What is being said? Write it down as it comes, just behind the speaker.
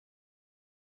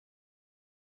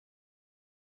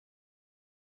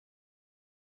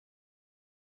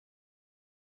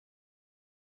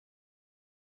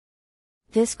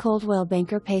This Coldwell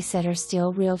Banker Pacesetter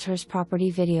Steel Realtors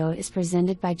property video is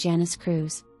presented by Janice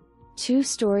Cruz.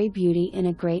 2-story beauty in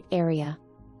a great area.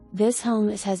 This home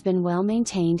has been well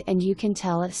maintained and you can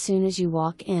tell as soon as you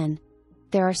walk in.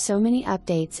 There are so many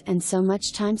updates and so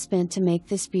much time spent to make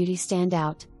this beauty stand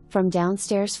out, from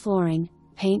downstairs flooring,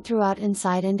 paint throughout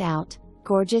inside and out,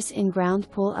 gorgeous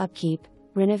in-ground pool upkeep,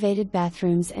 renovated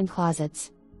bathrooms and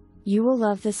closets. You will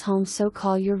love this home, so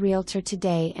call your realtor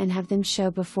today and have them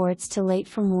show before it's too late.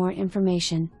 For more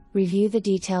information, review the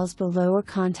details below or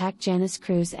contact Janice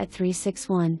Cruz at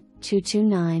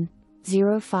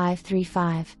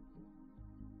 361-229-0535.